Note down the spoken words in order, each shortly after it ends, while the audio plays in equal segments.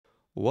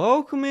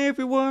Welcome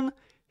everyone!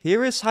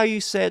 Here is how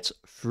you set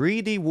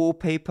 3D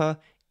wallpaper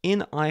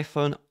in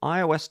iPhone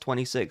iOS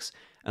 26,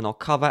 and I'll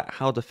cover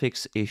how to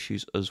fix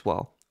issues as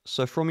well.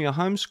 So from your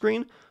home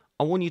screen,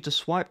 I want you to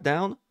swipe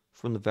down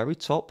from the very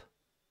top.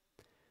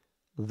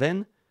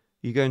 Then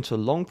you're going to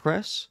long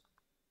press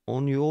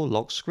on your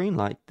lock screen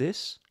like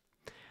this.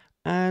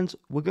 And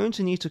we're going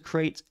to need to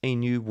create a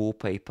new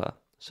wallpaper.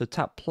 So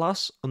tap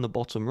plus on the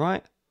bottom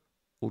right,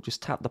 or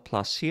just tap the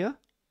plus here.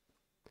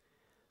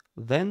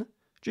 Then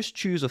just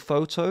choose a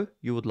photo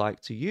you would like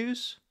to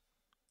use.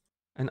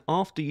 And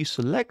after you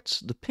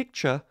select the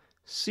picture,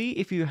 see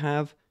if you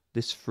have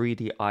this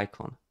 3D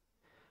icon.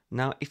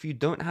 Now, if you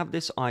don't have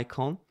this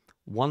icon,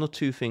 one or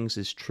two things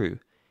is true.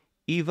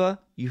 Either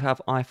you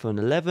have iPhone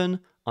 11,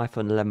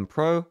 iPhone 11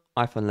 Pro,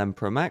 iPhone 11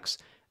 Pro Max,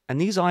 and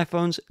these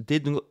iPhones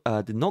did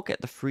not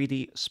get the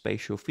 3D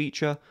spatial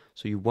feature,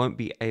 so you won't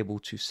be able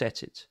to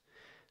set it.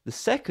 The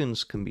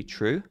seconds can be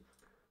true,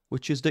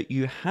 which is that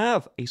you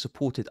have a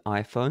supported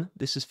iPhone,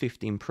 this is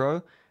 15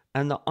 Pro,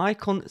 and the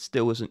icon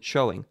still isn't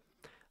showing.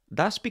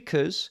 That's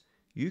because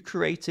you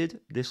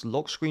created this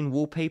lock screen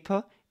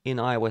wallpaper in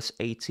iOS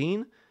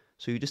 18,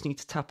 so you just need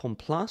to tap on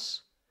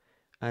plus,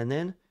 and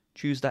then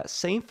choose that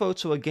same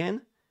photo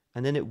again,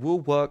 and then it will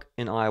work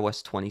in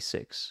iOS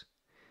 26.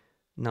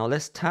 Now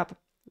let's tap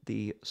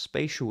the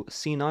spatial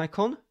scene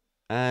icon,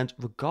 and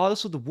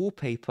regardless of the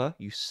wallpaper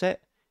you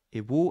set,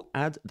 it will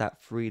add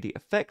that 3D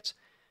effect.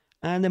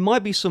 And there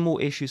might be some more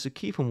issues, so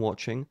keep on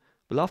watching.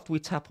 But after we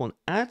tap on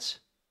add,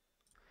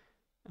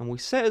 and we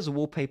set as a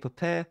wallpaper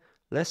pair,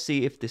 let's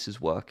see if this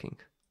is working.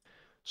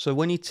 So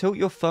when you tilt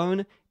your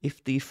phone,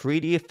 if the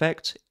 3D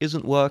effect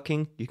isn't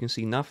working, you can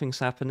see nothing's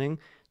happening,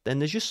 then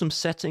there's just some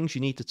settings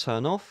you need to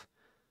turn off.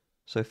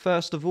 So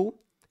first of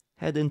all,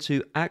 head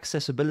into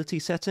accessibility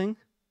setting,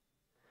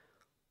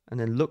 and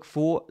then look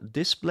for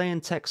display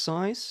and text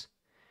size.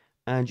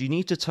 And you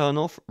need to turn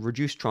off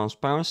reduce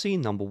transparency,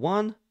 number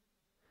 1.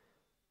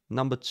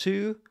 Number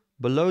 2,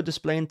 below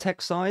display and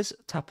text size,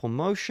 tap on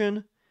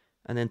motion,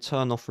 and then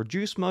turn off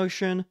reduce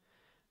motion.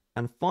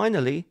 And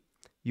finally,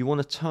 you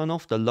want to turn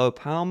off the low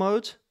power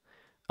mode.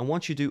 And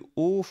once you do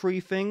all three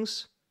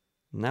things,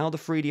 now the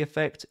 3D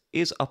effect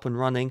is up and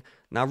running.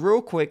 Now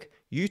real quick,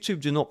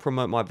 YouTube do not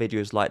promote my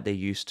videos like they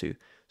used to.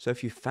 So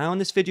if you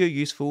found this video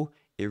useful,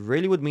 it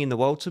really would mean the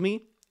world to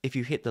me if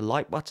you hit the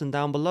like button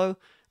down below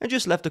and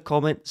just left a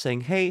comment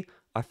saying, hey,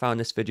 I found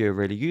this video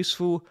really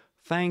useful,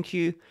 thank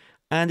you.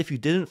 And if you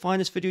didn't find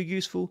this video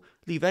useful,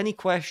 leave any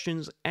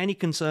questions, any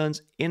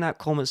concerns in that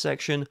comment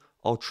section.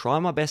 I'll try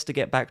my best to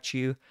get back to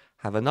you.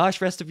 Have a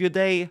nice rest of your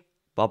day.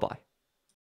 Bye-bye.